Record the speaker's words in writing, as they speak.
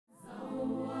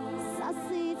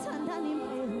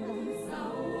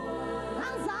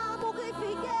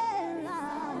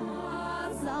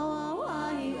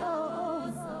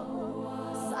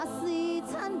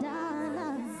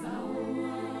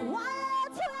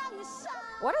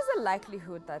What is the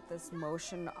likelihood that this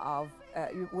motion of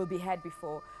will be had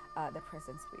before the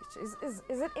president's speech?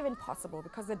 Is it even possible?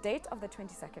 Because the date of the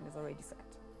 22nd is already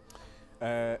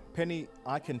set. Penny,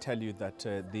 I can tell you that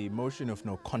the motion of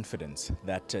no confidence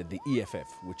that the EFF,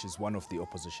 which is one of the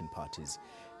opposition parties,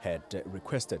 had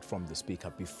requested from the Speaker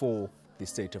before the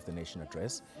State of the Nation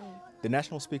address, the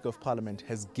National Speaker of Parliament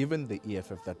has given the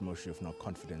EFF that motion of no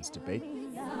confidence debate.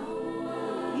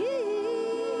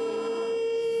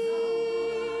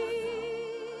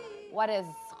 What is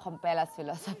Khompela's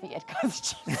philosophy at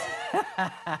Constitution?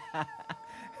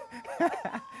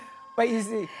 But you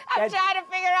see, I'm trying to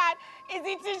figure out, is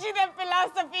he teaching them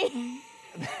philosophy?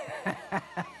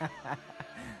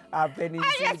 Penny,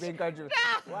 being controversial.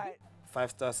 Why?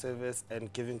 5-star service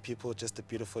and giving people just a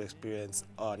beautiful experience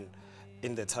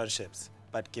in the townships,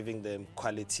 but giving them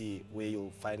quality where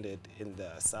you'll find it in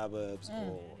the suburbs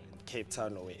or in Cape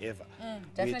Town or wherever.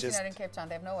 Definitely not in Cape Town.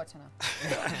 They have no water now.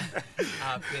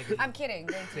 I'm kidding.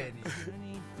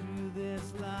 Through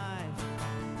this life,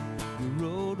 the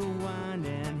road to wind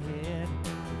and head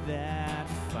that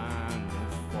final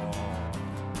fall.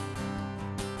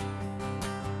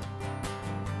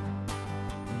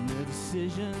 The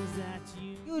decisions that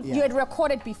You had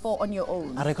recorded before on your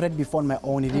own. I recorded before on my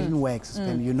own. It didn't work.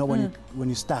 You know, when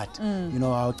you start, you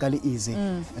know how it's easy.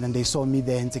 And then they saw me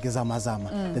there in Zama.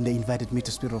 Then they invited me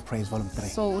to Spirit of Praise Volume 3.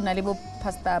 So unalibo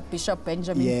Pastor Bishop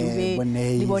Benjamin Dube,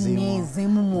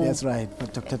 Zimo. That's right.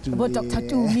 But Dr. Tumi. Dr.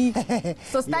 Tumi.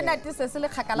 So standard this is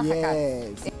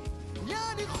yes.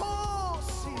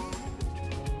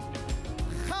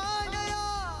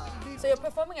 So you're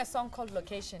performing a song called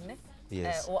Location, ne?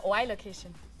 Yes. Why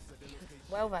Location?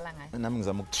 Why uvalanga? Nami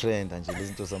ngizama ukutrenda nje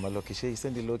lezinto zama location,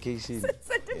 send the location.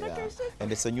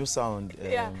 And it's a new sound.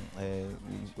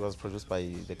 It was produced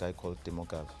by the guy called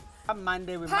Demogal. On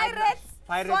Monday we Pirates,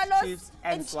 Pirates, Chiefs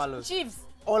and Swallows. Chiefs.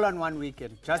 All on one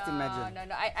weekend. Just imagine.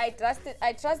 No. I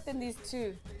trust in these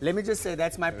two. Let me just say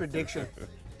that's my prediction.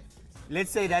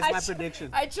 Let's say that's my prediction.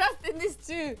 I trust in these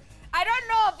two. I don't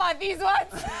know about these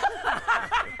ones.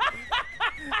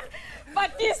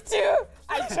 But these two,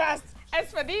 I trust. As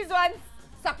for these ones,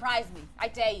 surprise me. I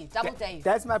dare you. Double dare you.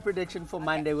 That's my prediction for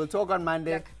Monday. We'll talk on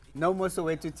Monday. Look. No more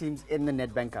Soweto teams in the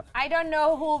Nedbank Cup. I don't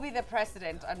know who will be the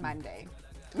president on Monday.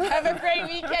 Have a great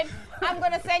weekend. I'm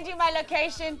going to send you my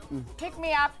location. Pick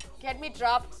me up, get me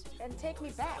dropped, and take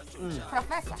me back.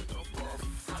 Professor.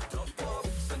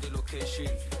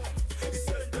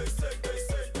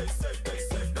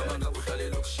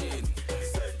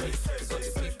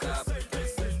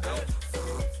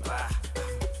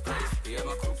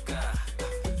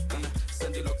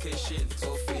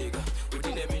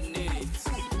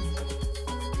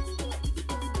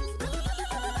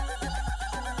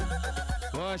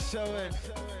 show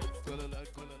it.